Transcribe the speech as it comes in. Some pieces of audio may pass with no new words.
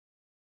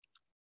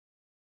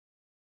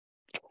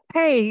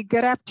Hey,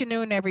 good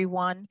afternoon,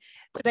 everyone.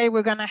 Today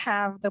we're going to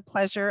have the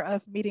pleasure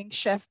of meeting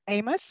Chef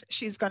Amos.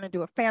 She's going to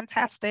do a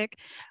fantastic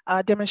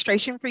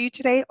demonstration for you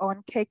today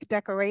on cake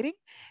decorating.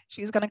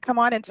 She's going to come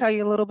on and tell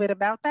you a little bit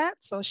about that.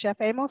 So Chef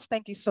Amos,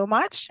 thank you so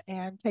much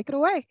and take it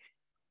away.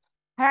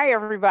 Hi,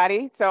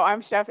 everybody. So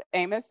I'm Chef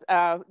Amos.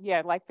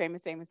 Yeah, like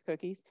Famous Amos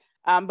cookies.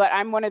 But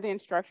I'm one of the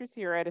instructors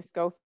here at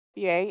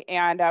Escoffier,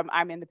 and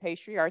I'm in the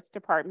pastry arts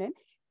department.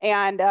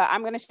 And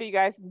I'm going to show you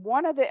guys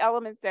one of the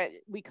elements that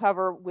we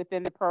cover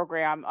within the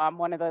program.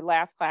 One of the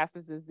last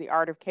classes is the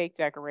art of cake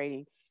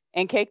decorating.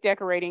 And cake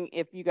decorating,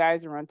 if you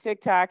guys are on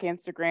TikTok,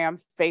 Instagram,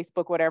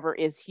 Facebook, whatever,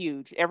 is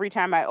huge. Every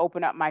time I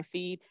open up my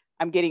feed,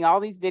 I'm getting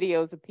all these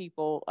videos of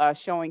people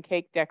showing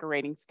cake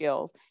decorating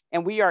skills.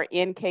 And we are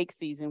in cake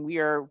season. We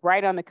are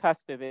right on the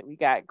cusp of it. We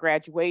got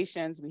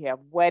graduations, we have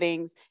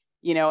weddings,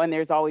 and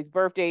there's always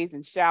birthdays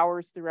and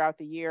showers throughout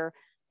the year.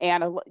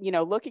 And,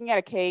 looking at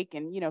a cake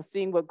and,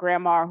 seeing what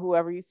grandma or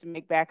whoever used to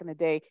make back in the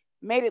day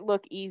made it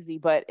look easy,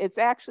 but it's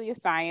actually a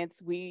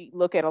science. We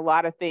look at a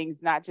lot of things,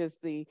 not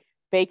just the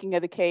baking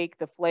of the cake,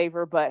 the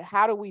flavor, but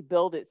how do we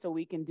build it so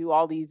we can do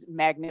all these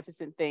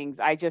magnificent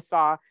things? I just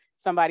saw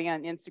somebody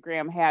on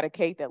Instagram had a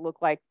cake that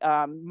looked like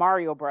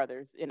Mario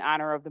Brothers in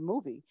honor of the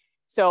movie.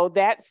 So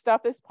that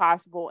stuff is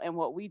possible. And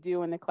what we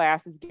do in the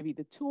class is give you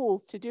the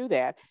tools to do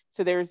that.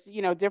 So there's,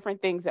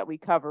 different things that we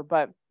cover,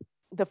 but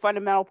the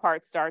fundamental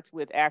part starts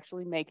with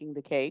actually making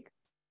the cake.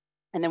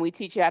 And then we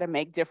teach you how to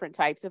make different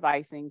types of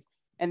icings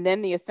and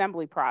then the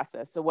assembly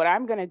process. So what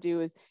I'm going to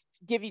do is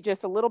give you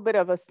just a little bit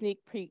of a sneak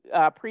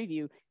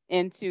preview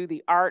into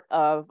the art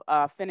of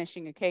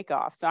finishing a cake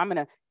off. So I'm going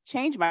to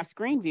change my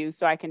screen view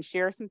so I can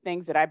share some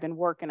things that I've been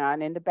working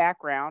on in the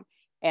background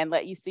and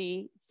let you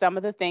see some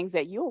of the things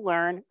that you'll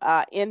learn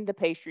in the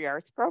pastry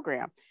arts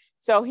program.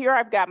 So here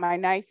I've got my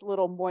nice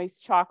little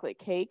moist chocolate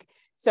cake.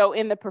 So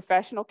in the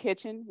professional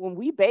kitchen, when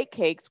we bake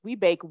cakes, we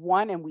bake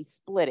one and we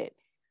split it.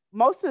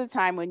 Most of the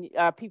time when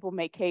people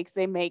make cakes,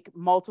 they make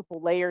multiple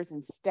layers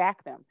and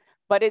stack them.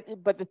 But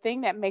the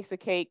thing that makes a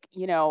cake,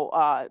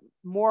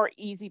 more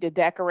easy to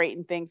decorate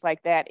and things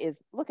like that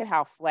is look at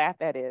how flat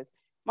that is.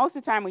 Most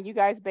of the time when you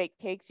guys bake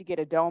cakes, you get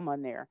a dome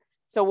on there.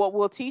 So what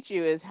we'll teach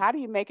you is how do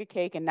you make a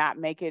cake and not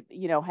make it,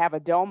 have a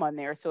dome on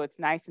there so it's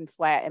nice and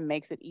flat and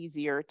makes it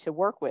easier to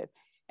work with.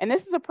 And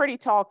this is a pretty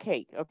tall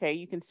cake, okay?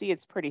 You can see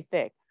it's pretty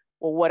thick.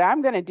 Well, what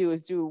I'm going to do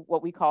is do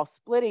what we call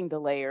splitting the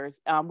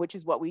layers, which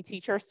is what we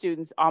teach our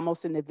students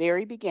almost in the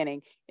very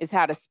beginning, is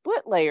how to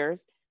split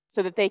layers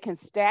so that they can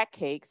stack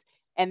cakes.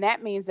 And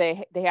that means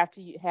they have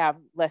to have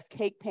less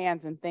cake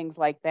pans and things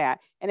like that.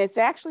 And it's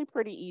actually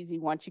pretty easy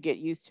once you get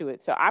used to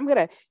it. So I'm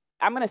going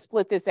to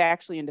split this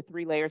actually into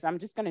 3 layers. I'm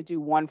just going to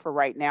do one for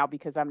right now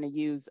because I'm going to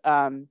use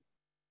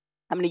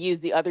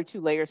the other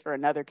 2 layers for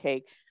another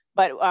cake.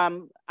 But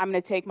I'm going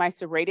to take my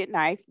serrated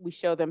knife. We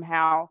show them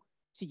how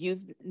to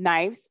use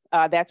knives.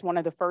 That's one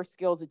of the first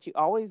skills that you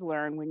always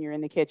learn when you're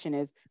in the kitchen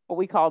is what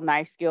we call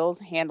knife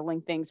skills,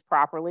 handling things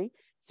properly.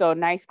 So a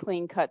nice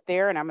clean cut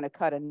there. And I'm going to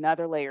cut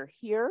another layer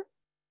here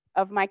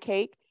of my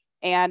cake.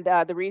 And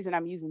the reason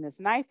I'm using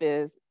this knife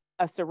is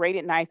a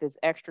serrated knife is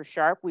extra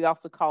sharp. We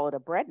also call it a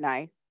bread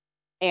knife.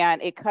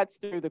 And it cuts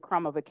through the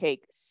crumb of a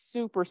cake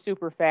super,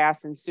 super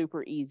fast and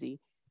super easy.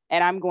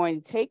 And I'm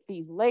going to take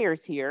these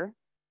layers here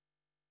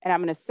and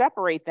I'm going to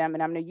separate them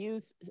and I'm going to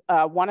use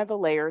one of the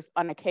layers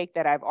on a cake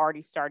that I've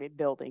already started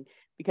building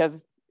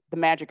because the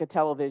magic of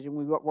television,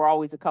 we're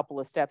always a couple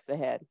of steps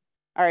ahead.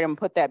 All right, I'm going to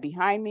put that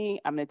behind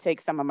me. I'm going to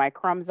take some of my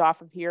crumbs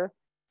off of here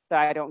so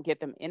I don't get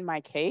them in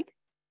my cake.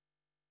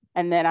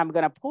 And then I'm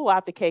going to pull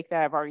out the cake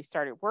that I've already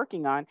started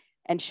working on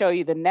and show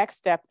you the next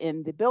step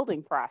in the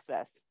building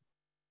process.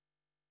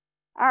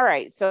 All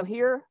right, so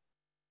here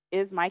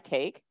is my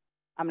cake.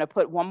 I'm going to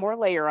put one more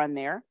layer on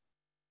there.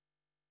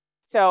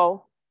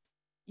 So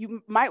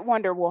you might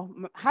wonder, well,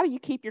 how do you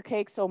keep your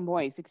cake so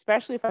moist,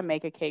 especially if I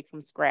make a cake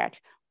from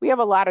scratch? We have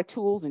a lot of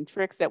tools and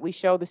tricks that we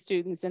show the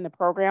students in the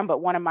program, but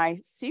one of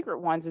my secret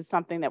ones is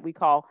something that we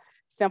call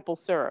simple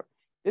syrup.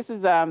 This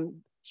is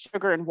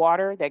sugar and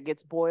water that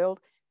gets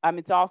boiled.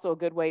 It's also a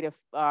good way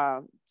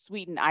to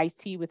sweeten iced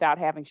tea without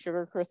having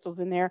sugar crystals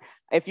in there.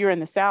 If you're in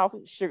the South,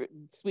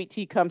 sweet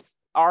tea comes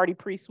already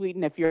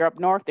pre-sweetened. If you're up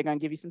north, they're going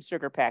to give you some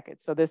sugar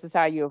packets. So this is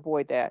how you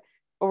avoid that.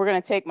 But we're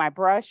going to take my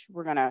brush.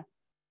 We're going to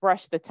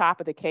brush the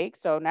top of the cake.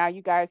 So now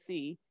you guys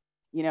see,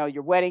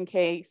 your wedding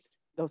cakes,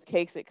 those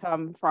cakes that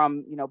come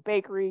from,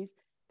 bakeries.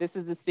 This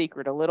is the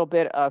secret, a little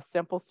bit of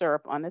simple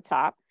syrup on the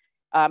top.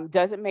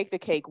 Doesn't make the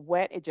cake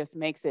wet. It just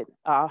makes it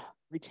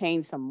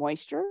retain some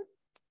moisture.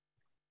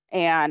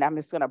 And I'm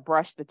just going to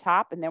brush the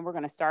top and then we're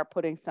going to start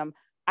putting some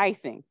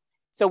icing.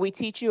 So we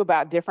teach you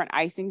about different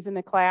icings in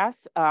the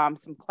class,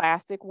 some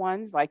classic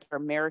ones like your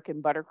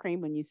American buttercream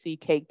when you see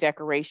cake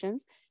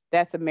decorations.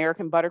 That's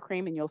American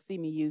buttercream and you'll see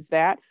me use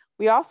that.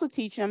 We also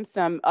teach them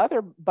some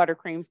other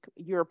buttercreams,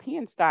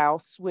 European style,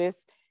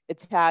 Swiss,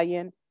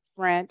 Italian,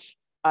 French,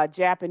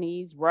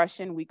 Japanese,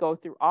 Russian. We go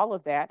through all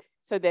of that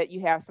so that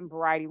you have some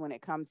variety when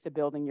it comes to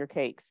building your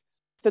cakes.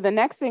 So the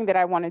next thing that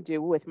I want to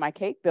do with my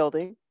cake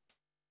building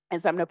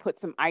And so I'm going to put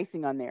some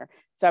icing on there.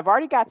 So I've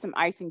already got some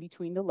icing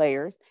between the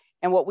layers.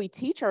 And what we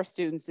teach our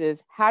students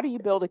is how do you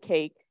build a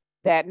cake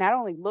that not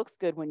only looks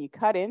good when you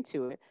cut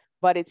into it,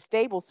 but it's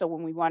stable. So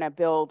when we want to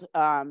build,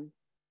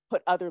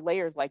 put other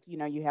layers, like, you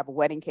know, you have a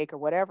wedding cake or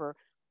whatever,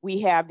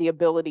 we have the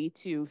ability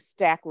to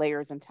stack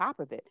layers on top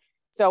of it.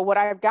 So what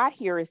I've got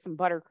here is some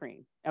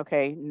buttercream,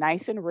 okay,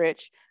 nice and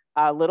rich,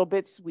 a little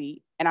bit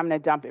sweet, and I'm going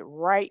to dump it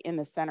right in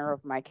the center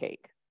of my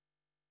cake.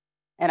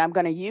 And I'm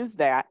going to use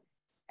that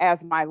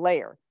as my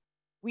layer.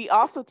 We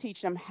also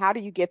teach them how do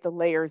you get the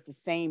layers the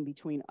same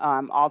between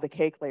all the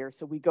cake layers.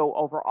 So we go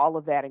over all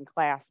of that in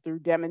class through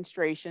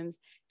demonstrations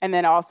and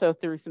then also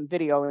through some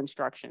video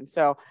instruction.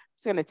 So I'm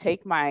just going to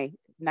take my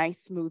nice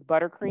smooth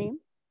buttercream,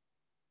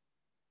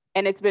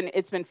 and it's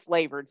been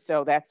flavored.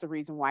 So that's the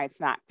reason why it's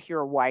not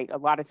pure white. A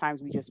lot of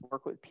times we just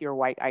work with pure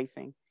white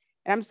icing.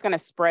 And I'm just going to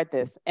spread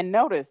this. And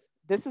notice,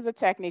 this is a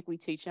technique we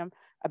teach them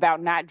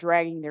about not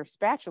dragging their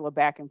spatula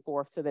back and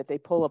forth so that they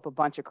pull up a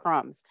bunch of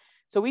crumbs.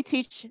 So we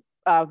teach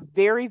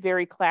very,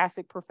 very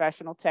classic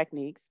professional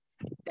techniques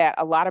that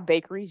a lot of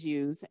bakeries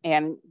use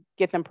and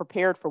get them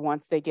prepared for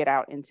once they get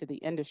out into the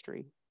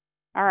industry.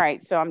 All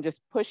right, so I'm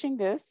just pushing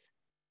this,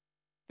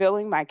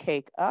 filling my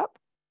cake up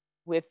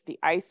with the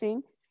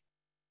icing.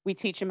 We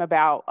teach them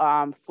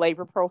about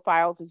flavor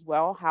profiles as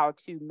well, how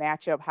to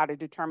match up, how to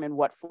determine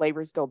what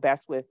flavors go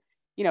best with,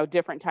 you know,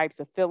 different types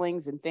of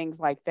fillings and things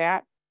like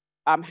that.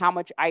 How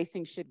much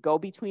icing should go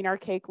between our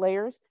cake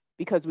layers,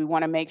 because we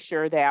want to make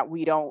sure that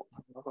we don't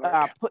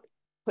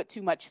put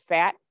too much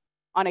fat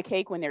on a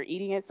cake when they're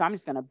eating it. So I'm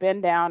just going to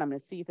bend down. I'm going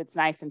to see if it's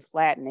nice and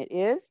flat, and it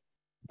is.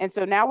 And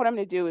so now what I'm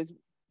going to do is,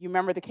 you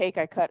remember the cake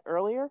I cut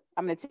earlier?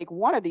 I'm going to take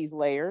one of these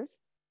layers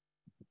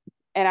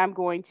and I'm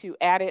going to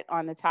add it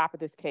on the top of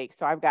this cake.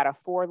 So I've got a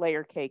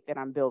 4-layer cake that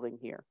I'm building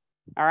here.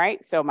 All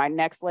right, so my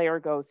next layer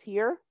goes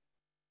here.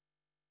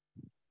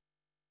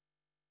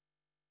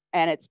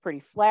 And it's pretty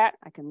flat.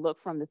 I can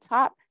look from the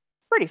top,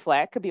 pretty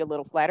flat, could be a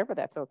little flatter, but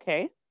that's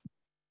okay.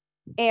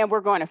 And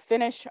we're going to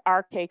finish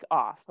our cake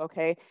off,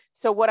 okay?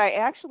 So what I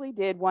actually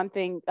did, one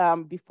thing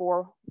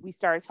before we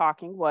started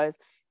talking was,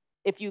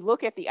 if you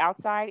look at the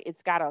outside,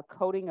 it's got a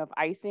coating of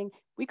icing.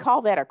 We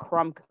call that a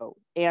crumb coat.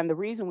 And the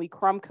reason we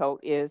crumb coat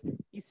is,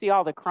 you see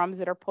all the crumbs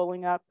that are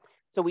pulling up?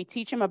 So we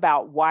teach them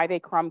about why they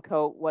crumb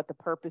coat, what the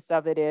purpose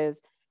of it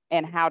is,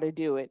 and how to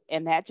do it.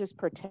 And that just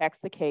protects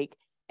the cake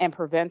and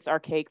prevents our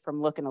cake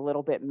from looking a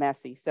little bit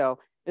messy. So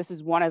this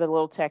is one of the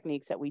little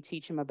techniques that we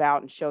teach them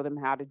about and show them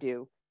how to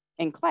do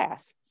in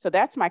class. So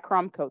that's my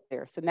crumb coat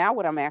there. So now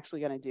what I'm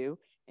actually going to do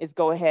is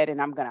go ahead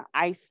and I'm going to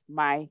ice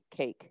my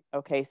cake.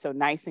 Okay, so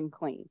nice and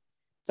clean.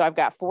 So I've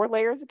got 4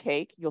 layers of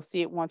cake. You'll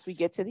see it once we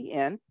get to the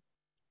end.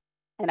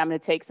 And I'm going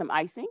to take some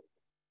icing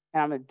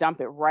and I'm going to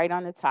dump it right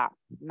on the top,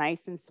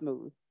 nice and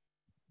smooth.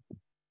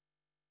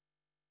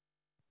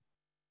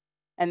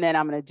 And then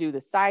I'm going to do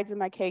the sides of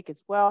my cake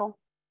as well.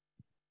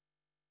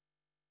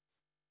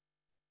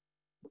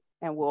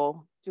 And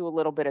we'll do a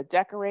little bit of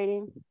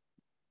decorating.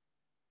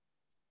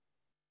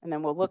 And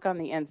then we'll look on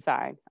the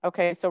inside.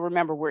 Okay, so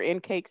remember, we're in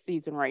cake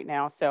season right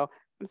now. So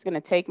I'm just going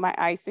to take my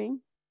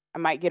icing. I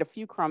might get a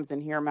few crumbs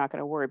in here. I'm not going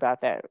to worry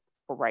about that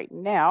for right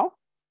now.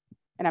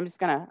 And I'm just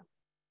going to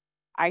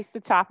ice the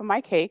top of my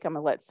cake. I'm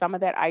going to let some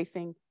of that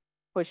icing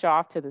push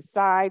off to the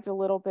sides a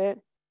little bit.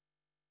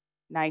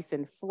 Nice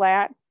and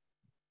flat.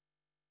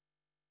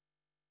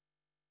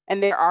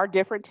 And there are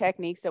different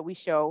techniques that we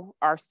show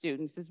our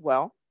students as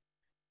well.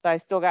 So I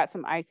still got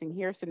some icing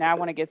here. So now I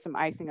want to get some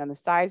icing on the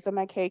sides of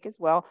my cake as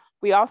well.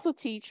 We also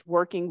teach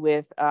working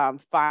with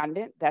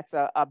fondant. That's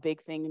a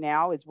big thing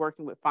now, is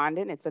working with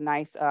fondant. It's a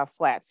nice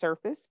flat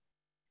surface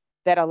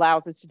that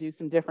allows us to do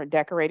some different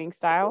decorating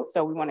styles.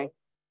 So we want to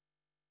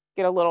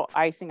get a little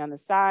icing on the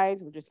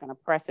sides. We're just going to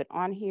press it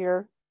on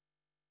here.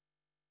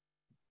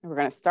 And we're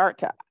going to start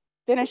to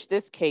finish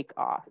this cake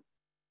off.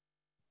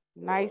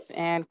 Nice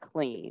and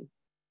clean.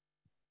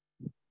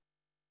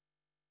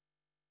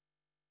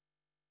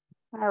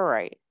 All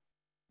right.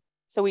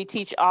 So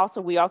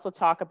we also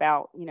talk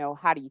about, you know,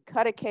 how do you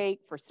cut a cake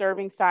for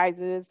serving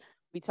sizes.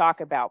 We talk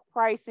about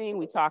pricing.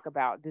 We talk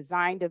about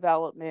design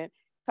development,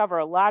 cover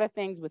a lot of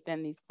things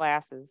within these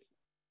classes.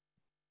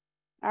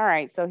 All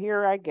right, so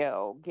here I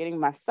go, getting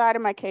my side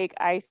of my cake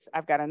iced.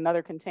 I've got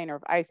another container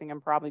of icing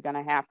I'm probably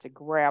gonna have to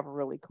grab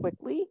really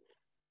quickly.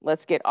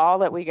 Let's get all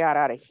that we got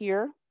out of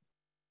here.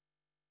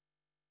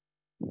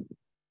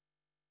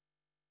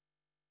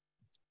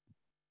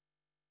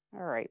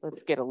 All right,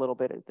 let's get a little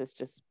bit of this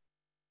just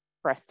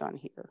pressed on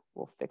here.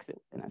 We'll fix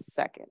it in a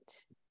second.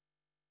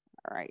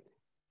 All right,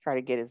 try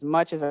to get as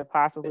much as I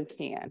possibly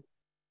can.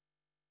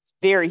 It's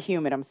very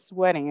humid, I'm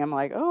sweating. I'm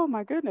like, oh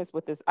my goodness,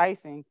 with this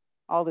icing,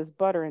 all this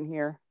butter in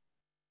here.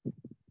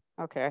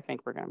 Okay, I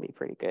think we're gonna be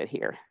pretty good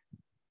here.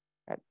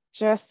 Got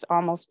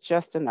almost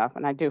just enough,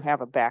 and I do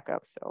have a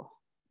backup, so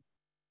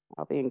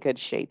I'll be in good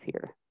shape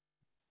here.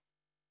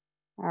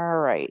 All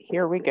right,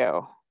 here we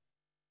go.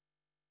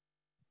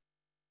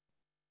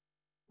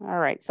 All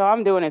right, so all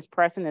I'm doing is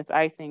pressing this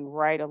icing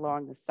right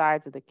along the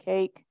sides of the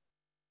cake.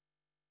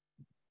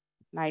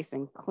 Nice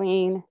and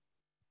clean.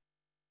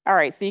 All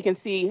right, so you can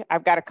see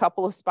I've got a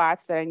couple of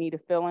spots that I need to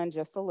fill in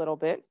just a little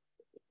bit.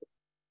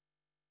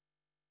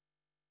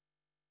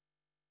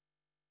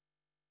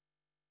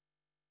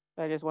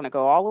 So I just want to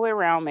go all the way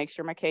around, make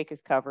sure my cake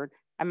is covered.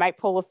 I might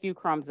pull a few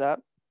crumbs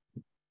up.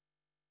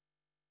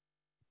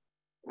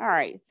 All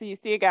right, so you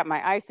see I got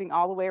my icing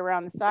all the way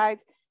around the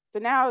sides. So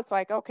now it's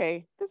like,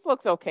 okay, this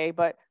looks okay,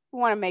 but we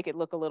want to make it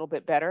look a little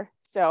bit better.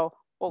 So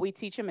what we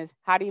teach them is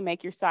how do you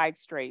make your sides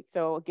straight?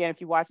 So again,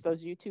 if you watch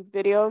those YouTube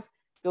videos,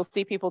 you'll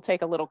see people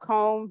take a little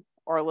comb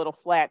or a little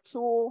flat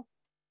tool.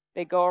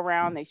 They go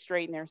around, they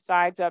straighten their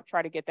sides up,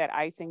 try to get that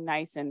icing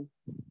nice and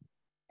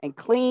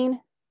clean.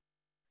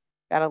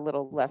 Got a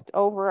little left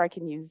over, I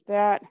can use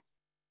that.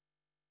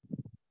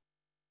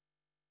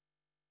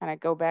 And I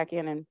go back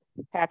in and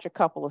patch a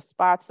couple of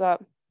spots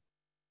up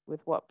with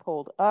what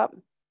pulled up.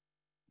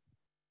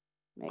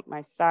 Make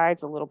my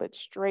sides a little bit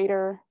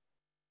straighter.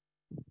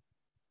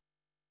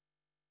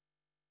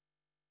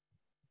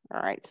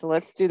 All right, so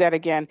let's do that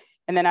again.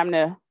 And then I'm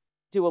gonna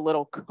do a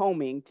little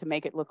combing to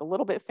make it look a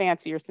little bit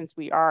fancier since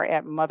we are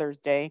at Mother's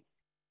Day.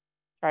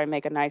 Try to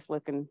make a nice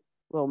looking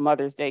little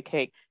Mother's Day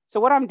cake. So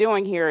what I'm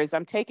doing here is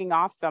I'm taking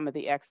off some of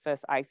the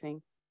excess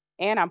icing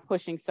and I'm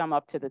pushing some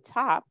up to the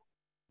top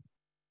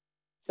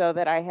so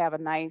that I have a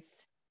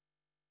nice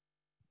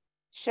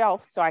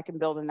shelf so I can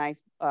build a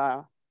nice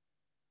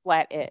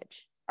flat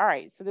edge. All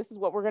right, so this is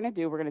what we're gonna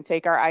do. We're gonna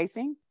take our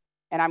icing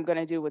and I'm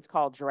gonna do what's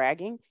called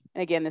dragging.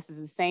 And again, this is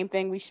the same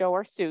thing we show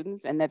our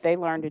students and that they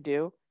learn to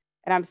do.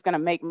 And I'm just gonna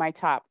make my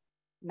top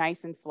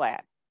nice and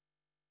flat.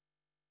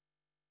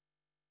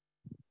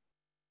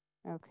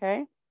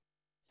 Okay,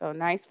 so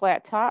nice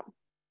flat top.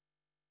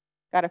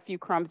 Got a few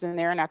crumbs in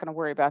there, not gonna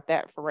worry about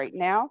that for right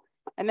now.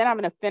 And then I'm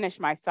gonna finish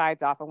my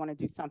sides off. I wanna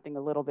do something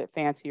a little bit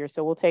fancier.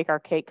 So we'll take our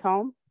cake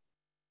comb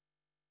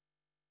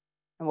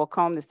and we'll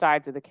comb the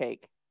sides of the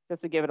cake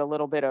just to give it a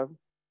little bit of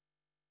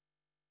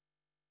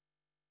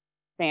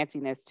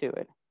fanciness to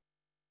it.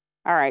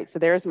 All right, so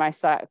there's my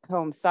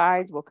comb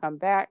sides. We'll come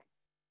back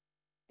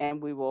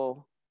and we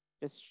will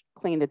just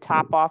clean the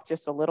top off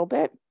just a little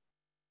bit.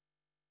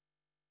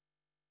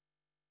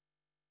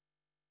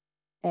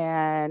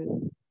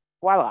 And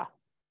voila.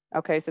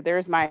 Okay, so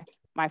there's my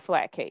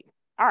flat cake.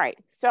 All right,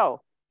 so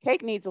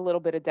cake needs a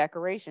little bit of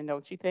decoration,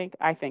 don't you think?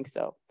 I think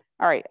so.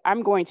 All right,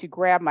 I'm going to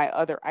grab my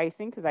other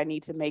icing because I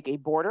need to make a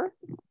border.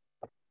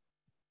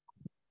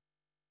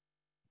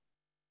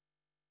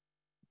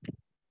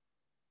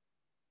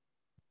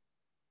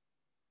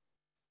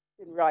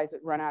 Didn't realize it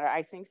run out of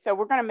icing. So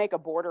we're gonna make a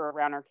border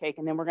around our cake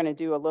and then we're gonna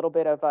do a little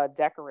bit of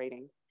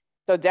decorating.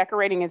 So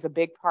decorating is a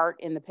big part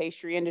in the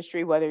pastry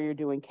industry, whether you're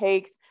doing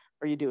cakes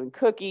or you're doing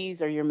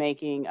cookies or you're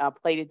making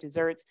plated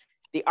desserts.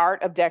 The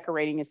art of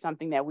decorating is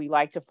something that we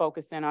like to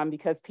focus in on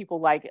because people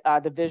like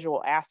the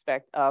visual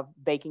aspect of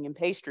baking and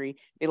pastry.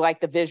 They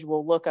like the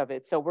visual look of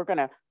it. So we're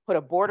gonna put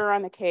a border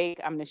on the cake.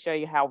 I'm gonna show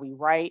you how we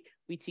write.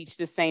 We teach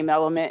the same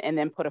element and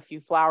then put a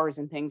few flowers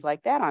and things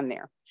like that on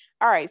there.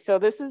 All right, so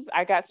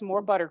I got some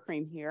more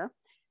buttercream here.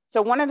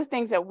 So one of the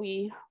things that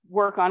we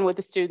work on with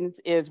the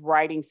students is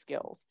writing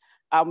skills.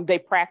 They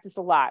practice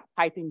a lot,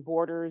 piping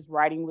borders,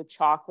 writing with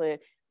chocolate,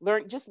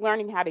 just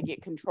learning how to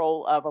get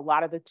control of a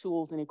lot of the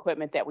tools and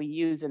equipment that we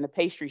use in the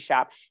pastry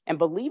shop. And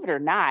believe it or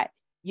not,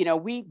 you know,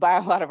 we buy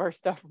a lot of our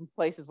stuff from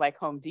places like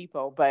Home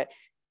Depot, but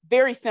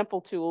very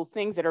simple tools,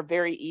 things that are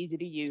very easy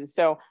to use.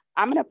 So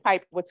I'm gonna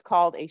pipe what's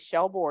called a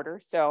shell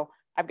border. So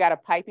I've got a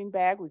piping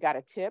bag, we got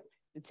a tip.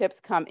 The tips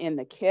come in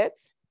the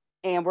kits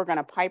and we're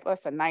gonna pipe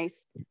us a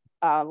nice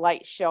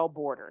light shell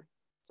border.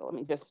 So let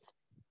me just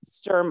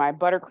stir my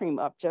buttercream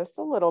up just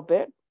a little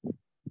bit.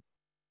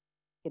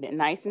 Get it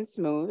nice and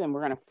smooth and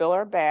we're gonna fill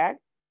our bag.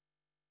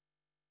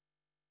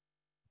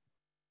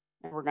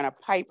 And we're gonna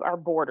pipe our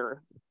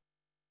border.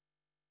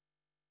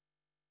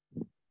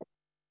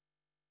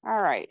 All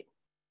right,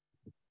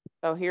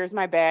 so here's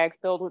my bag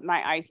filled with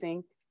my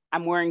icing.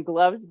 I'm wearing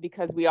gloves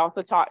because we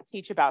also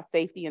teach about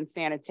safety and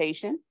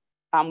sanitation,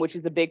 which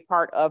is a big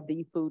part of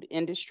the food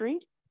industry.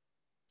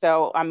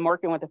 So I'm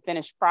working with a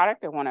finished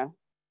product. I wanna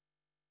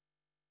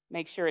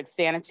make sure it's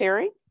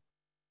sanitary.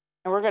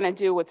 And we're gonna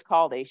do what's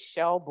called a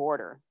shell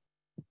border,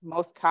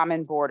 most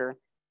common border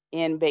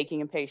in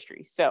baking and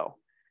pastry. So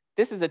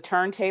this is a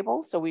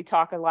turntable. So we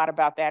talk a lot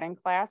about that in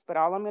class, but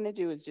all I'm gonna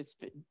do is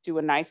just do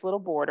a nice little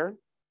border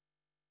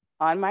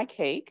on my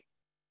cake.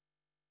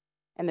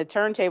 And the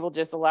turntable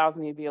just allows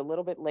me to be a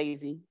little bit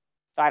lazy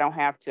so I don't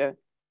have to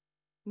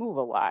move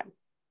a lot.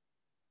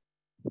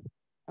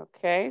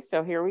 Okay,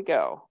 so here we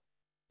go.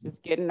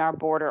 Just getting our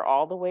border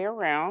all the way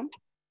around.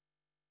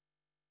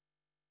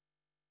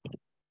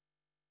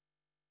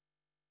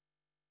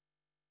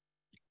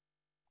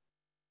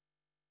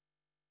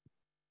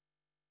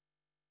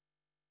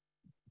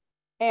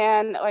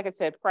 And like I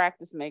said,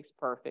 practice makes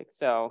perfect.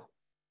 So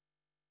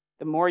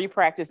the more you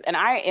practice, and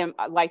I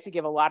like to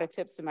give a lot of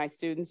tips to my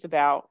students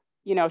about,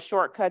 you know,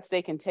 shortcuts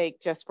they can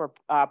take just for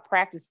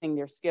practicing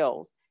their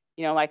skills.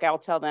 You know, like I'll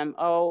tell them,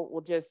 oh, we'll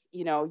just,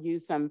 you know,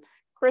 use some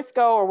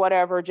Crisco or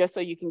whatever, just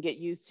so you can get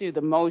used to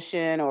the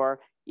motion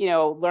or, you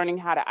know, learning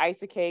how to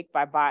ice a cake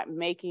by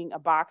making a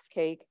box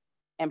cake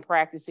and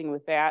practicing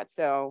with that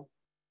so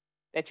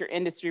that you're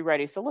industry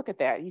ready. So look at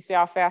that. You see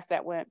how fast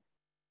that went?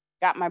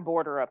 Got my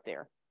border up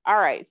there. All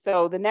right,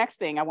 so the next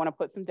thing, I want to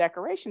put some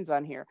decorations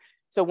on here.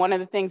 So one of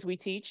the things we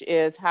teach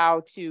is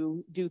how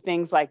to do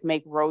things like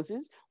make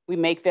roses. We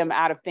make them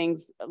out of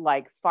things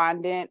like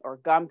fondant or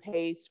gum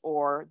paste,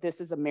 or this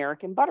is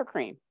American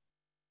buttercream.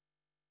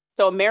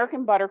 So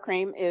American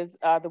buttercream is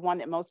the one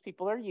that most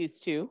people are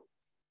used to.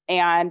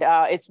 And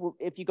it's,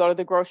 if you go to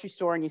the grocery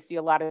store and you see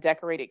a lot of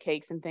decorated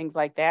cakes and things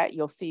like that,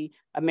 you'll see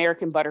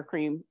American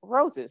buttercream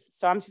roses.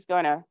 So I'm just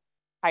going to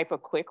type a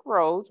quick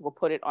rose. We'll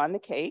put it on the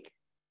cake.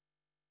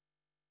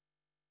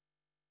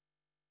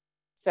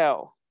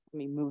 So let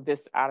me move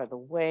this out of the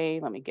way.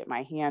 Let me get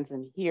my hands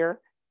in here.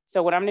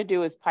 So what I'm going to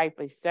do is pipe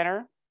a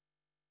center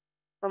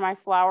for my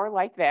flower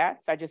like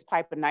that. So I just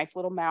pipe a nice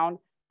little mound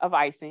of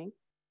icing.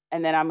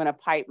 And then I'm going to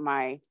pipe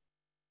my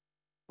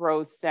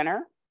rose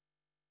center.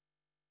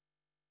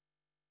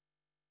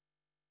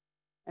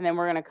 And then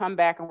we're going to come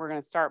back and we're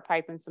going to start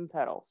piping some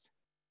petals.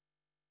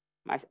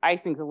 My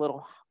icing's a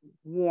little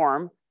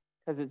warm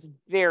because it's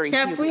very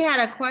Chef, humid. we had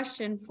a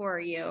question for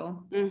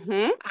you.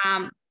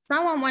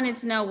 Someone wanted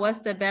to know what's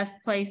the best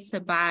place to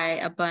buy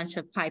a bunch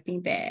of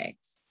piping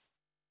bags?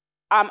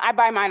 I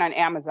buy mine on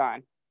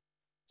Amazon,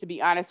 to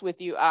be honest with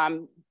you.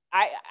 I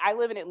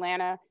live in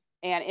Atlanta,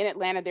 and in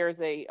Atlanta,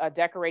 there's a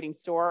decorating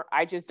store.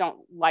 I just don't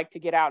like to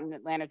get out in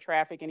Atlanta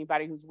traffic.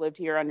 Anybody who's lived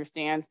here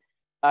understands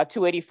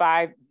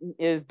 285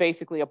 is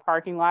basically a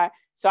parking lot.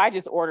 So I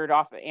just ordered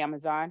off of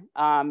Amazon,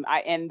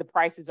 and the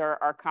prices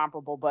are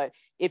comparable. But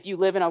if you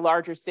live in a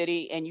larger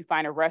city and you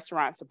find a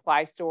restaurant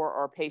supply store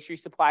or a pastry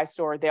supply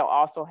store, they'll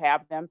also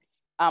have them.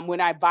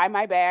 When I buy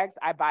my bags,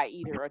 I buy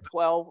either a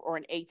 12 or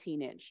an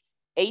 18 inch.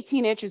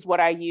 18 inch is what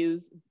I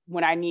use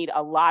when I need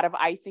a lot of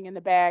icing in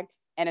the bag.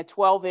 And a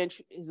 12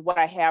 inch is what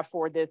I have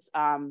for this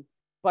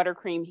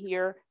buttercream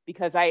here,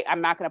 because I'm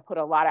not going to put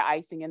a lot of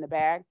icing in the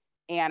bag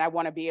and I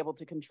want to be able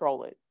to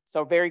control it.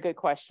 So very good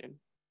question.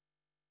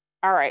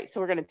 All right, so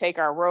we're going to take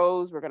our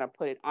rose, we're going to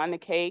put it on the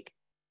cake.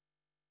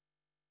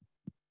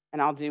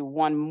 And I'll do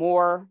one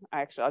more.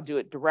 Actually, I'll do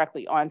it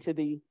directly onto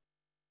the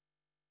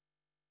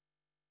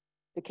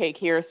cake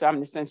here. So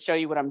I'm just going to show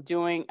you what I'm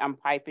doing. I'm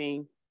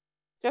piping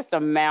just a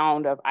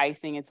mound of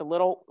icing. It's a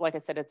little, like I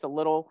said, it's a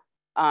little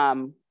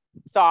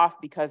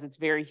soft because it's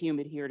very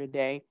humid here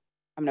today.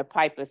 I'm going to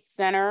pipe a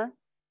center.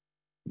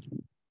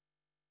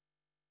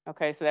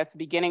 Okay, so that's the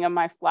beginning of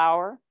my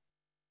flower.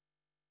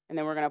 And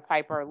then we're going to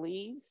pipe our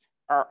leaves,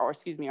 or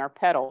excuse me, our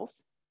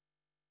petals.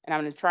 And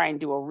I'm going to try and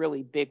do a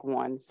really big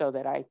one so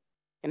that I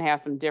can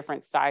have some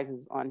different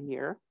sizes on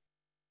here.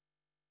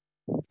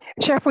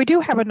 Chef, we do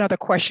have another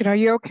question. Are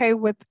you okay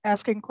with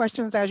asking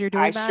questions as you're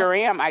doing that? I sure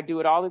am. I do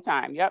it all the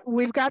time. Yep.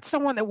 We've got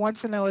someone that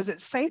wants to know, is it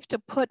safe to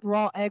put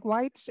raw egg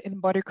whites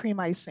in buttercream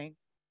icing?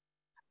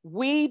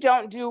 We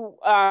don't do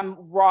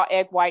raw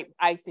egg white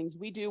icings.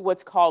 We do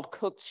what's called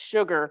cooked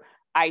sugar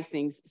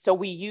icings. So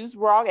we use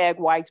raw egg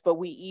whites, but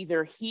we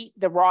either heat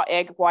the raw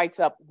egg whites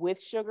up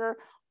with sugar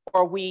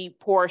or we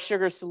pour a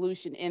sugar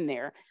solution in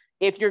there.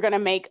 If you're going to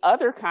make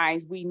other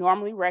kinds, we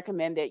normally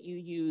recommend that you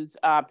use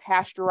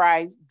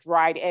pasteurized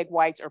dried egg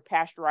whites or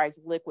pasteurized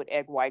liquid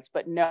egg whites,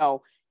 but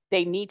no,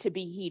 they need to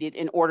be heated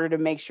in order to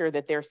make sure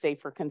that they're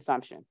safe for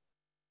consumption.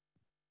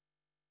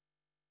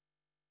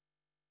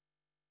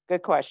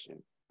 Good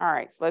question. All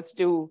right, so let's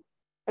do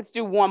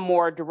one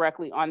more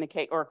directly on the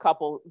cake, or a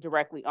couple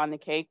directly on the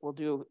cake. We'll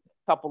do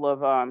a couple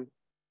of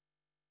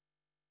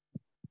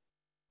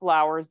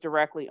flowers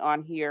directly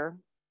on here.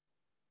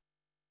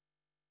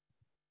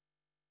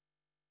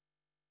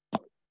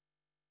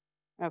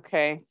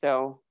 Okay,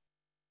 so,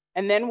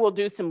 and then we'll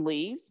do some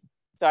leaves.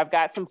 So I've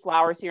got some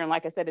flowers here, and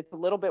like I said, it's a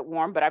little bit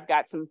warm, but I've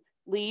got some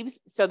leaves.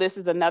 So this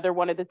is another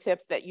one of the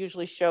tips that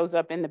usually shows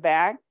up in the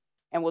bag.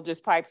 And we'll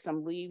just pipe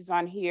some leaves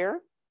on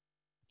here,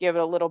 give it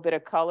a little bit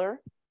of color.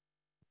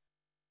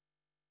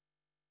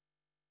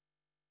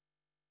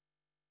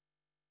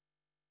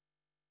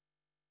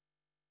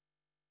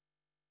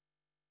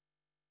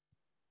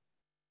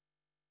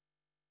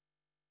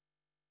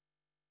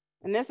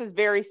 And this is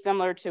very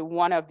similar to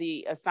one of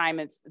the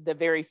assignments, the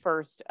very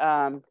first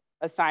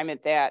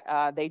assignment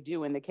that they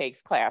do in the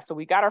cakes class. So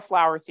we got our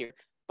flowers here,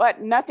 but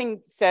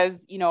nothing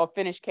says, you know, a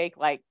finished cake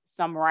like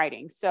some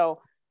writing.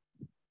 So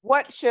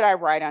what should I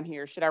write on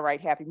here? Should I write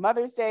Happy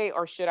Mother's Day,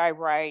 or should I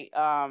write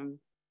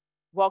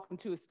Welcome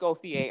to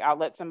Escoffier? I'll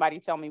let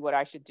somebody tell me what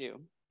I should do.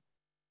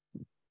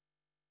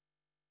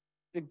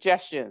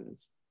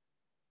 Suggestions.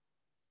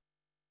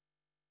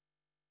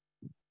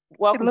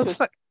 Welcome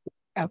to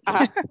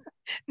Oh.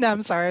 No,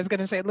 I'm sorry. I was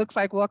going to say, it looks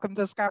like Welcome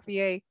to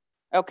Escoffier.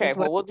 Okay,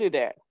 well, we'll do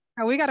that.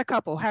 Oh, we got a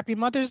couple. Happy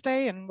Mother's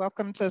Day and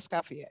Welcome to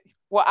Escoffier.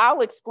 Well,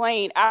 I'll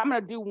explain. I'm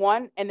going to do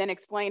one and then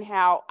explain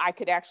how I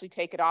could actually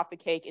take it off the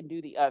cake and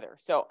do the other.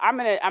 So I'm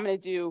going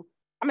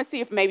to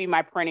see if maybe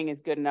my printing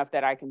is good enough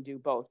that I can do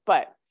both.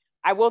 But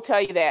I will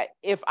tell you that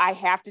if I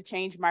have to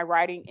change my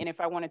writing and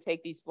if I want to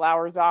take these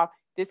flowers off,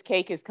 this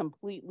cake is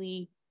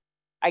completely,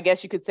 I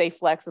guess you could say,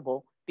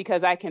 flexible,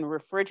 because I can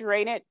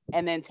refrigerate it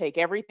and then take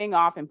everything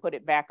off and put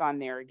it back on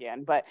there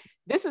again. But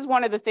this is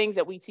one of the things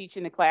that we teach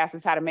in the class,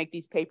 is how to make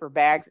these paper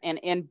bags. And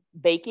in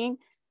baking,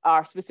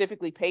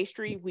 specifically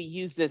pastry, we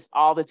use this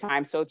all the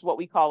time. So it's what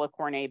we call a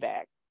cornet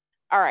bag.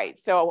 All right,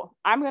 so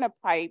I'm gonna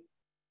pipe,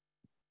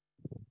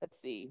 let's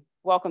see,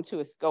 welcome to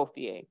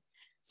Escoffier.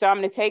 So I'm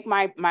gonna take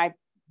my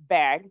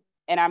bag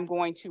and I'm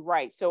going to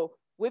write. So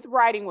with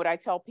writing, what I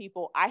tell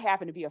people, I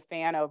happen to be a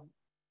fan of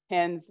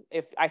pens.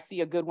 If I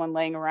see a good one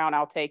laying around,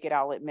 I'll take it,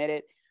 I'll admit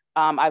it.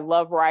 I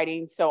love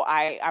writing, so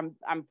I'm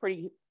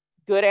pretty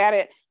good at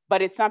it,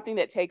 but it's something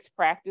that takes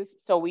practice.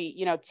 So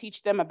we,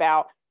 teach them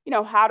about,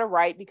 how to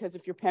write, because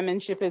if your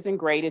penmanship isn't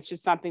great, it's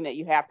just something that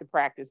you have to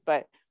practice.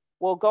 But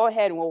we'll go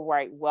ahead and we'll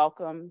write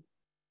welcome.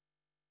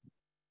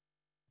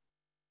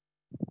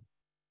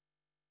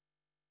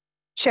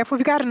 Chef,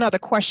 we've got another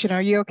question.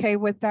 Are you okay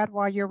with that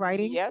while you're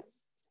writing? Yes,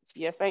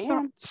 I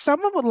am.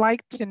 Someone would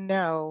like to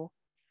know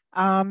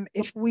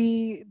if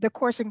the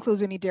course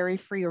includes any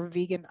dairy-free or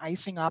vegan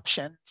icing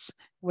options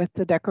with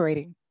the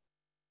decorating.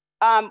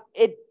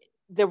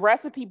 The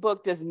recipe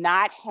book does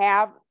not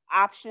have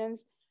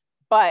options,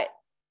 but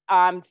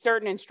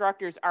certain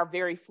instructors are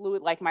very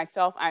fluid, like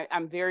myself.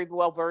 I'm very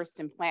well versed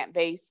in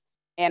plant-based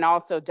and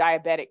also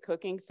diabetic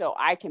cooking, so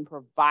I can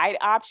provide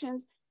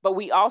options. But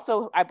we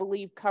also, I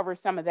believe, cover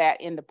some of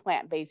that in the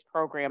plant-based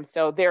program.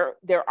 So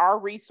there are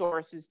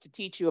resources to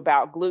teach you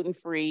about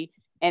gluten-free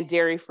and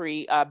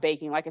dairy-free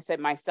baking. Like I said,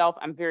 myself,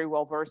 I'm very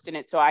well versed in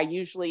it. So I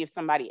usually, if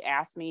somebody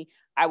asks me,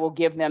 I will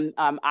give them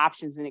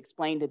options and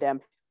explain to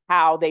them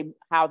how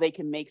they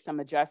can make some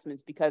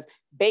adjustments, because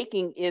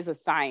baking is a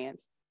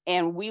science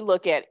and we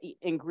look at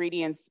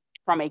ingredients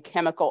from a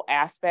chemical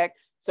aspect.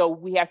 So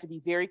we have to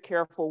be very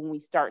careful when we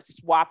start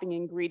swapping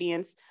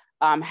ingredients,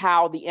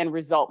 how the end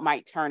result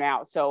might turn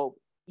out. So,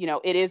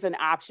 it is an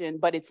option,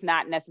 but it's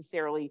not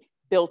necessarily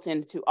built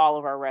into all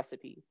of our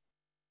recipes.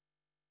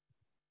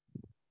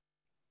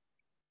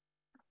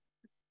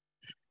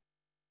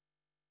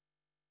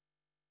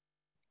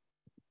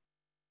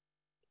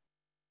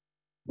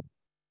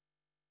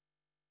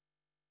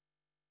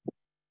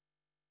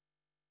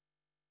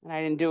 And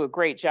I didn't do a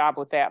great job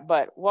with that,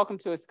 but welcome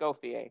to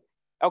Escoffier.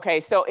 Okay,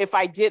 so if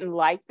I didn't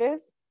like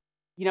this,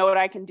 you know what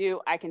I can do?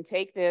 I can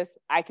take this,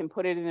 I can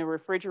put it in the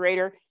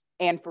refrigerator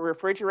and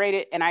refrigerate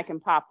it, and I can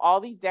pop all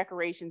these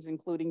decorations,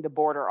 including the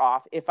border,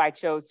 off if I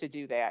chose to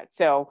do that.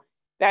 So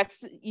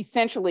that's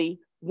essentially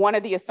one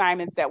of the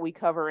assignments that we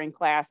cover in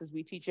class. Is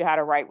we teach you how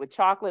to write with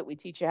chocolate, we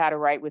teach you how to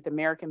write with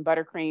American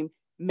buttercream,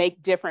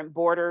 make different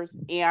borders,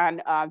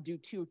 and do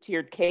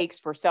two-tiered cakes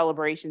for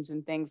celebrations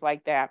and things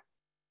like that.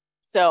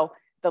 So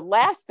the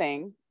last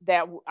thing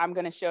that I'm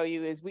going to show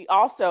you is we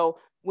also,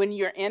 when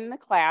you're in the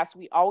class,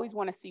 we always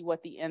want to see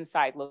what the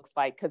inside looks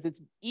like, because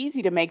it's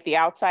easy to make the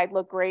outside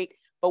look great,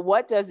 but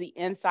what does the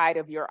inside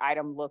of your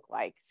item look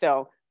like?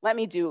 So let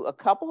me do a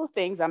couple of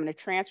things. I'm going to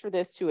transfer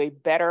this to a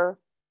better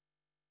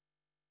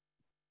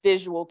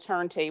visual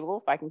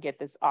turntable. If I can get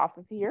this off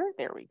of here,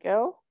 there we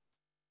go.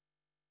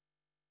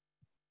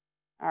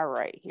 All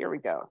right, here we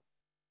go.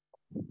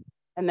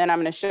 And then I'm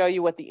going to show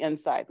you what the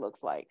inside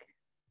looks like.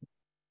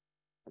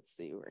 Let's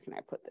see, where can I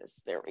put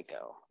this? There we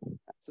go.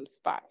 Got some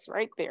spots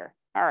right there.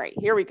 All right,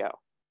 here we go.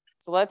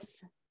 So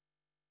let's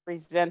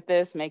present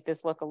this, make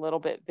this look a little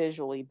bit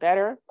visually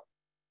better.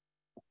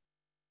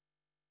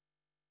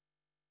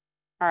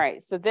 All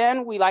right, so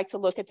then we like to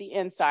look at the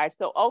inside.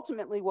 So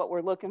ultimately what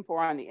we're looking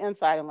for on the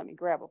inside, and let me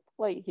grab a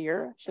plate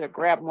here. Should have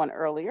grabbed one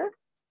earlier.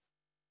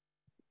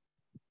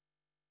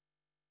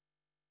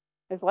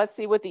 Is let's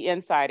see what the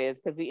inside is,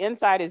 because the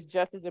inside is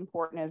just as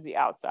important as the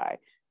outside.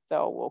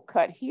 So we'll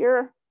cut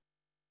here.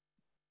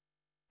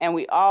 And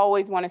we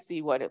always want to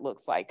see what it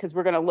looks like, because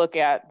we're going to look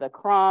at the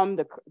crumb,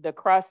 the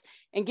crust,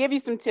 and give you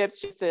some tips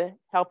just to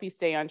help you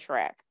stay on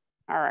track.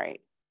 All right.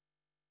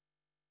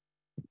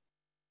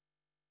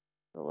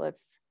 So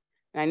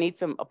and I need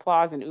some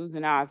applause and oohs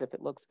and ahs if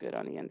it looks good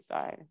on the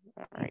inside.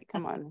 All right,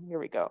 come on, here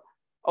we go.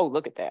 Oh,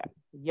 look at that.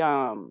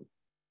 Yum.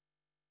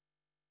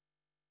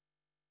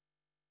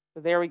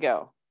 So there we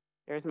go.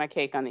 There's my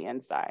cake on the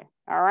inside.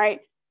 All right.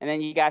 And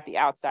then you got the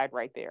outside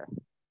right there.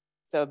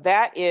 So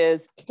that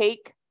is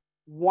cake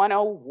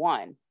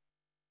 101.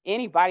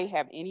 Anybody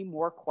have any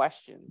more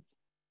questions?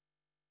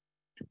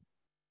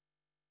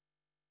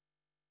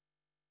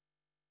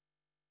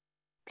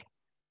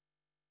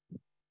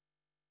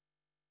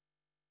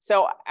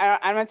 So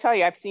I'm going to tell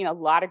you, I've seen a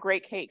lot of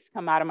great cakes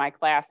come out of my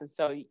classes.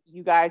 So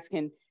you guys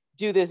can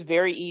do this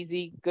very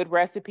easy, good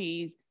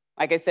recipes.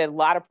 Like I said, a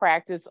lot of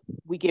practice.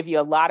 We give you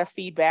a lot of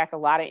feedback, a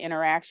lot of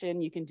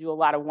interaction. You can do a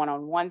lot of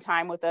one-on-one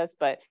time with us,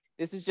 but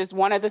this is just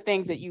one of the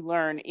things that you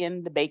learn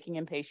in the baking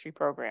and pastry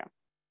program.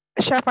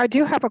 Chef, I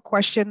do have a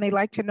question. They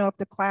like to know if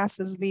the class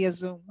is via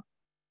Zoom.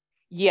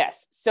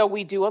 Yes, so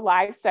we do a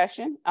live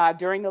session.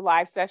 During the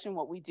live session,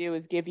 what we do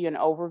is give you an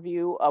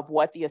overview of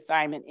what the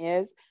assignment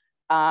is.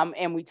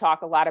 And we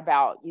talk a lot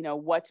about,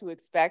 what to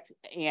expect,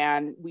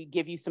 and we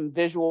give you some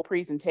visual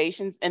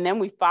presentations, and then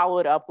we follow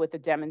it up with a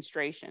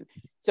demonstration.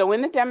 So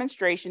in the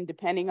demonstration,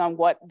 depending on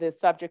what the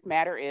subject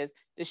matter is,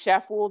 the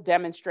chef will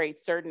demonstrate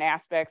certain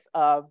aspects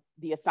of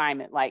the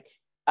assignment. Like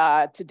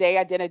today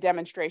I did a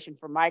demonstration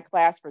for my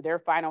class for their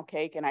final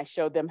cake, and I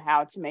showed them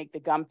how to make the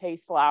gum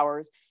paste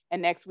flowers.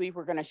 And next week,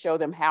 we're going to show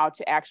them how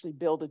to actually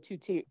build a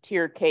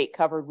two-tiered cake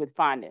covered with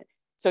fondant.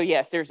 So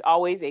yes, there's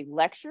always a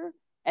lecture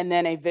and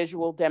then a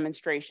visual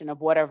demonstration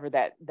of whatever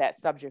that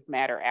subject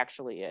matter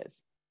actually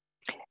is.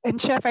 And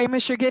Chef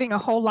Amos, you're getting a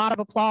whole lot of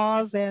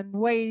applause and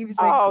waves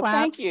and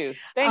claps. Thank you.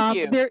 Thank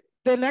you.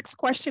 The next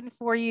question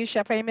for you,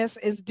 Chef Amos,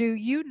 is do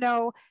you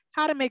know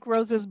how to make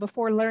roses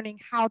before learning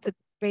how to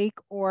bake,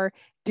 or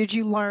did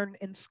you learn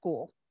in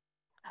school?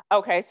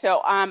 Okay,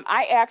 so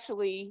I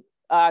actually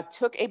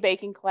took a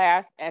baking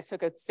class and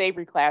took a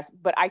savory class,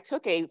 but I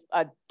took a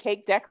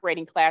cake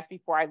decorating class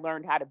before I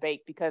learned how to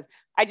bake because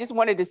I just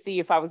wanted to see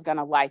if I was going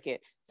to like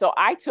it. So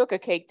I took a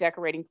cake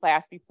decorating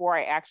class before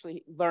I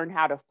actually learned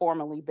how to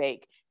formally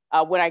bake.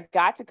 When I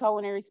got to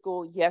culinary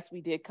school, yes,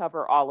 we did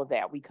cover all of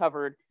that. We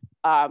covered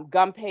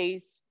gum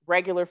paste,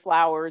 regular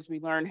flours. We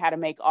learned how to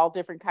make all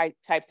different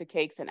types of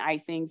cakes and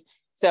icings.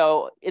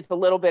 So it's a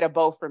little bit of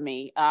both for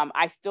me.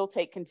 I still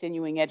take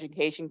continuing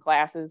education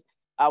classes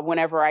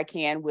whenever I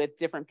can with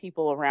different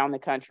people around the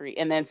country.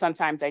 And then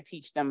sometimes I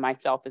teach them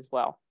myself as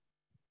well.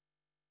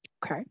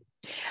 Okay.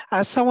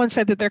 Someone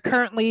said that they're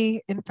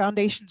currently in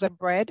Foundations of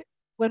Bread.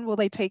 When will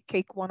they take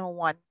Cake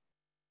 101?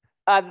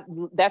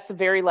 That's the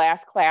very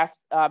last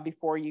class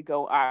before you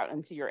go out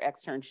into your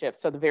externship.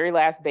 So the very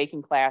last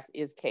baking class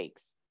is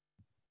cakes.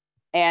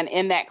 And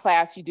in that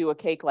class, you do a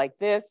cake like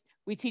this.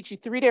 We teach you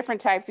 3 different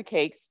types of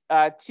cakes,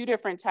 2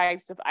 different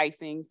types of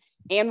icings,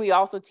 and we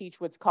also teach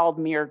what's called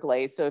mirror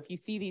glaze. So if you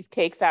see these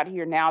cakes out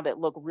here now that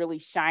look really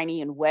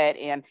shiny and wet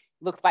and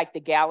look like the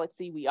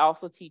galaxy, we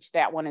also teach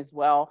that one as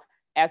well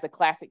as a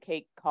classic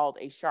cake called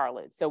a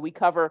charlotte. So we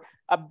cover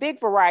a big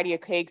variety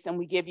of cakes, and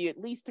we give you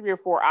at least 3 or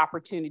 4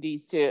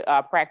 opportunities to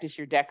practice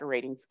your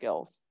decorating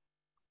skills.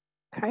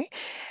 Okay.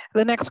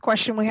 The next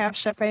question we have,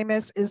 Chef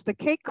Amos, is the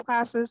cake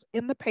classes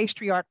in the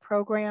pastry art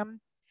program.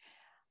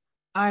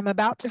 I'm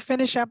about to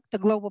finish up the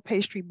global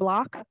pastry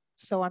block,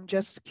 so I'm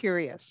just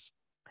curious.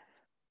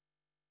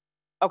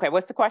 Okay,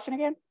 what's the question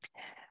again?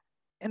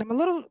 And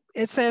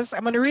it says,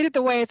 I'm going to read it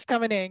the way it's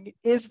coming in.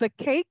 Is the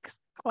cake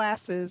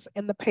classes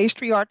in the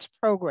pastry arts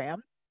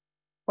program, ?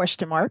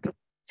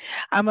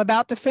 I'm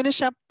about to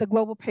finish up the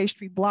global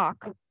pastry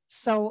block,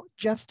 so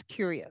just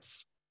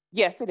curious.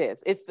 Yes, it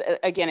is. It's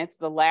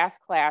the last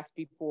class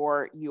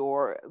before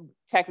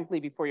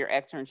technically before your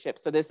externship.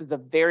 So this is the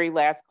very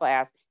last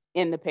class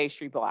in the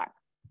pastry block.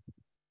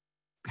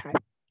 Okay.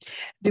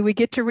 Do we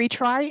get to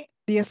retry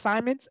the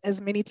assignments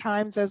as many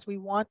times as we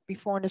want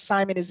before an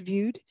assignment is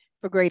viewed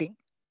for grading?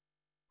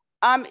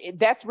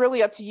 That's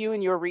really up to you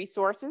and your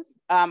resources.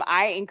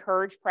 I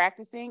encourage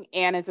practicing.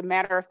 And as a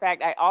matter of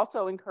fact, I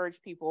also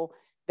encourage people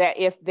that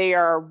if they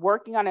are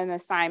working on an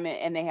assignment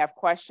and they have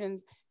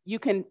questions, you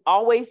can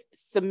always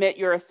submit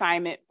your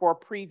assignment for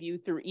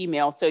preview through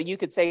email. So you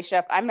could say,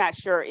 Chef, I'm not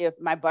sure if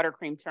my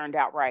buttercream turned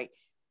out right.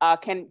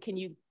 Can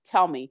you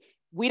tell me?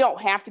 We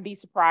don't have to be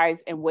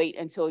surprised and wait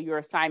until your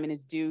assignment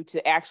is due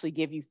to actually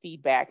give you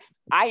feedback.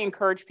 I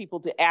encourage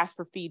people to ask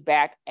for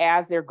feedback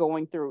as they're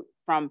going through,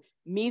 from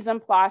mise en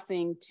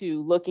placing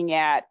to looking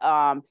at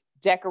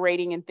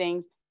decorating and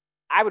things.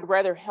 I would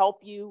rather help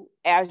you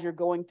as you're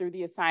going through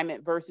the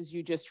assignment versus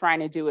you just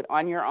trying to do it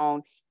on your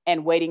own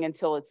and waiting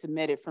until it's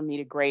submitted for me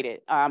to grade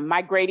it.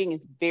 My grading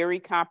is very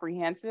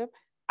comprehensive.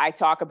 I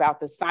talk about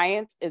the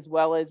science as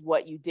well as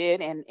what you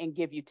did and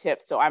give you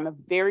tips. So I'm a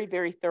very,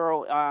 very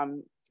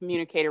thorough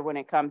communicator when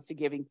it comes to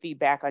giving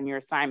feedback on your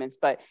assignments,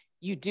 but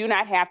you do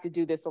not have to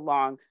do this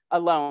alone.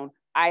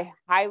 I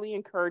highly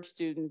encourage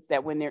students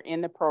that when they're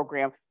in the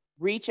program,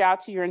 reach out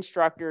to your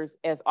instructors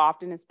as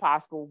often as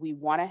possible. We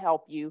want to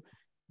help you.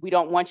 We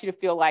don't want you to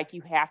feel like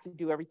you have to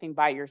do everything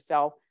by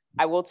yourself.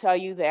 I will tell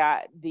you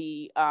that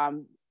the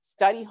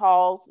study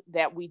halls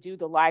that we do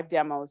the live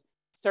demos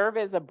serve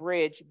as a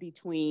bridge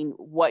between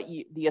what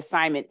the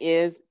assignment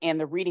is and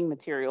the reading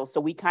material.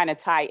 So we kind of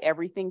tie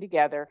everything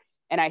together.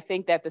 And I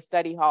think that the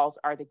study halls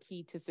are the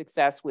key to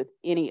success with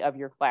any of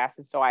your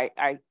classes. So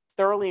I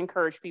thoroughly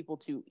encourage people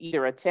to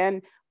either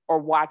attend or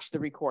watch the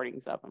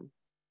recordings of them.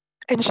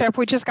 And Chef,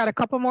 we just got a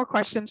couple more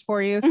questions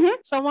for you. Mm-hmm.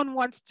 Someone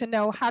wants to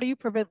know, how do you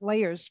prevent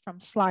layers from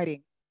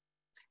sliding?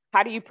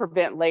 How do you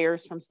prevent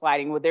layers from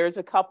sliding? Well, there's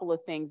a couple of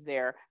things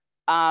there.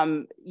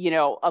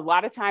 A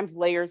lot of times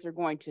layers are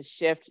going to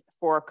shift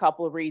for a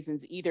couple of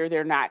reasons. Either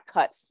they're not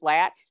cut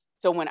flat.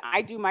 So when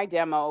I do my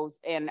demos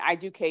and I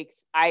do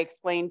cakes, I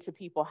explain to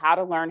people how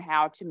to learn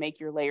how to make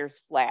your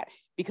layers flat.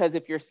 Because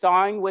if you're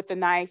sawing with a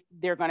knife,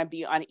 they're going to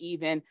be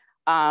uneven.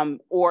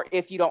 Or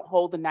if you don't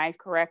hold the knife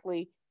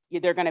correctly,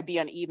 they're going to be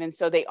uneven.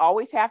 So they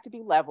always have to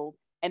be leveled.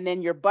 And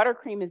then your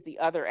buttercream is the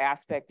other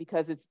aspect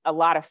because it's a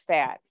lot of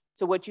fat.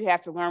 So what you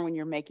have to learn when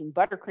you're making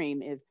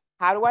buttercream is,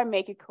 how do I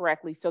make it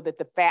correctly so that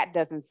the fat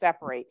doesn't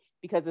separate?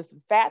 because if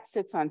the fat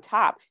sits on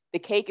top, the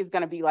cake is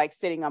going to be like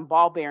sitting on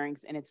ball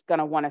bearings and it's going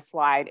to want to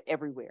slide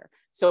everywhere.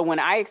 So when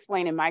I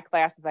explain in my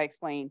classes, I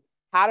explain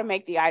how to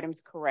make the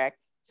items correct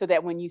so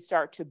that when you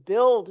start to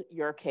build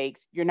your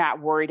cakes, you're not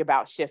worried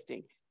about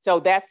shifting. So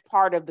that's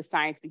part of the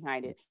science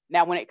behind it.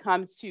 Now, when it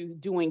comes to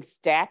doing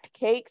stacked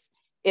cakes,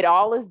 it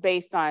all is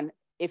based on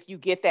if you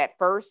get that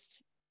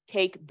first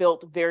cake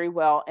built very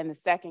well and the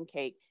second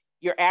cake,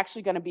 you're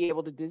actually going to be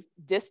able to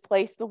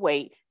displace the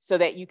weight so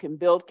that you can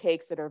build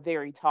cakes that are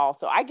very tall.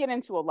 So I get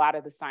into a lot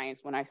of the science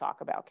when I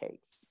talk about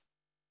cakes.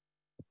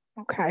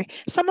 Okay.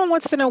 Someone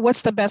wants to know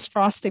what's the best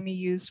frosting you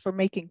use for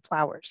making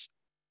flowers?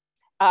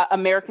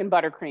 American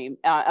buttercream.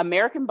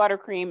 American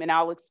buttercream, and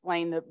I'll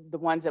explain the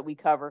ones that we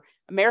cover.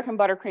 American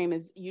buttercream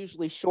is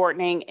usually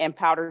shortening and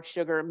powdered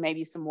sugar,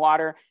 maybe some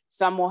water.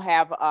 Some will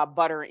have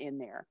butter in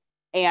there.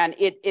 And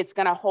it's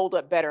going to hold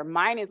up better.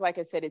 Mine is, like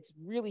I said, it's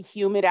really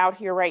humid out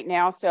here right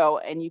now. So,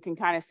 and you can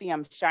kind of see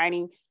I'm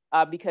shining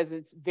because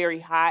it's very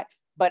hot.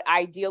 But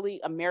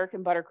ideally,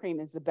 American buttercream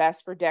is the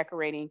best for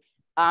decorating.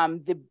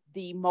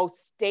 The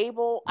most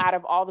stable out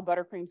of all the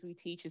buttercreams we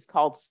teach is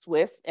called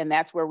Swiss. And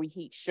that's where we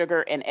heat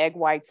sugar and egg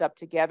whites up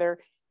together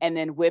and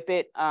then whip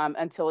it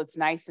until it's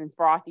nice and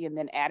frothy and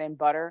then add in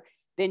butter.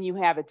 Then you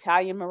have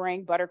Italian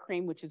meringue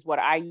buttercream, which is what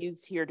I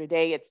use here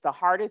today. It's the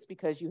hardest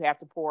because you have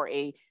to pour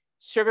a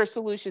sugar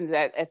solution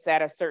that's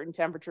at a certain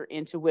temperature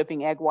into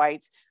whipping egg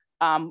whites.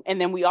 And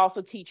then we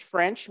also teach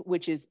French,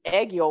 which is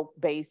egg yolk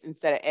based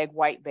instead of egg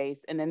white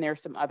based. And then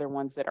there's some other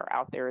ones that are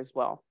out there as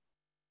well.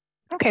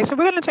 Okay, so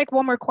we're going to take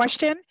one more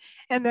question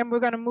and then we're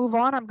going to move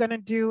on. I'm going to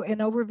do an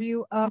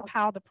overview of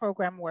how the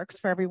program works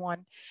for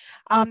everyone.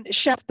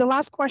 Chef, the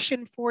last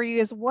question for you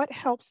is what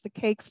helps the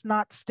cakes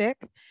not stick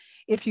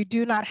if you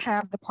do not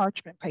have the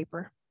parchment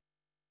paper?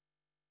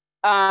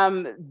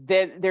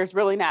 Then there's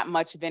really not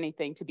much of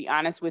anything, to be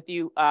honest with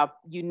you.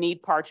 You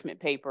need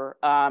parchment paper.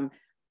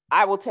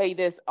 I will tell you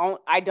this,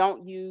 I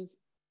don't use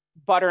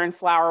butter and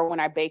flour when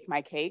I bake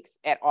my cakes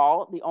at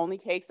all. The only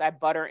cakes I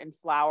butter and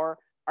flour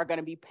are going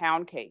to be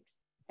pound cakes.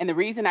 And the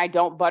reason I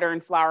don't butter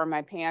and flour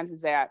my pans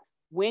is that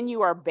when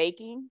you are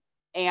baking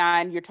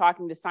and you're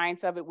talking the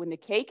science of it, when the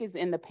cake is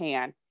in the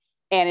pan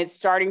and it's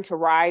starting to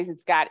rise,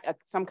 it's got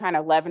some kind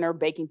of leavener,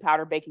 baking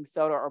powder, baking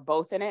soda, or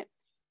both in it.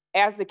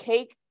 As the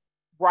cake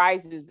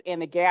rises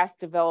and the gas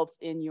develops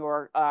in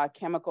your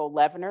chemical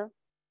leavener,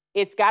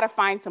 it's got to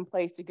find some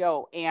place to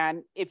go.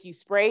 And if you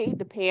spray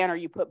the pan or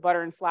you put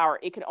butter and flour,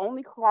 it can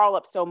only crawl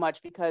up so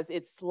much because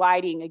it's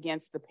sliding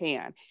against the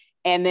pan.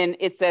 And then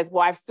it says,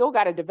 well, I've still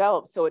got to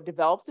develop. So it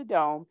develops a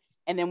dome.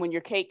 And then when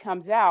your cake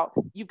comes out,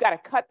 you've got to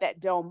cut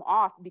that dome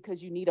off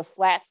because you need a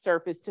flat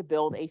surface to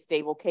build a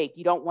stable cake.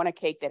 You don't want a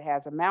cake that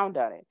has a mound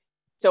on it.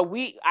 So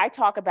I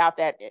talk about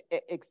that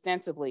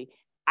extensively.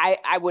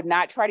 I would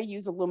not try to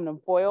use aluminum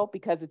foil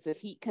because it's a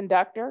heat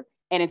conductor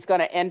and it's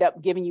going to end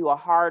up giving you a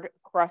hard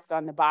crust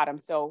on the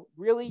bottom. So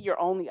really your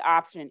only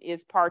option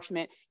is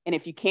parchment. And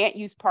if you can't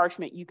use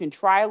parchment, you can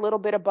try a little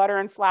bit of butter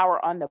and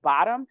flour on the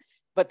bottom,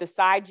 but the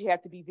sides you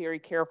have to be very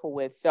careful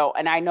with. So,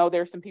 and I know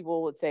there's some people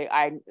who would say,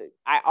 I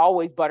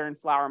always butter and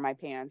flour my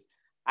pans.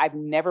 I've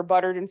never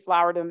buttered and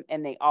floured them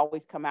and they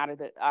always come out of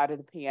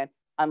the pan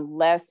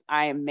unless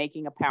I am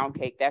making a pound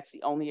cake. That's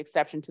the only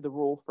exception to the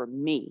rule for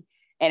me.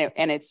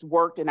 And it's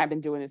worked, and I've been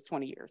doing this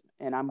 20 years,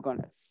 and I'm going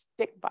to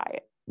stick by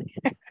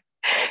it.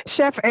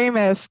 Chef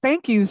Amos,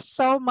 thank you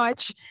so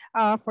much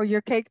for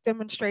your cake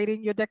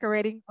demonstrating, your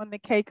decorating on the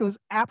cake. It was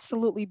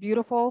absolutely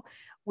beautiful.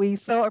 We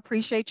so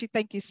appreciate you.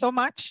 Thank you so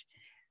much.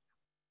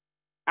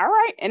 All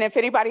right. And if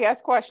anybody has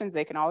questions,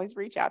 they can always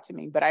reach out to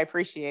me, but I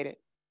appreciate it.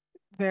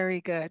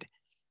 Very good.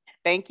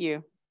 Thank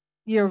you.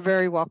 You're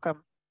very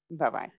welcome. Bye-bye.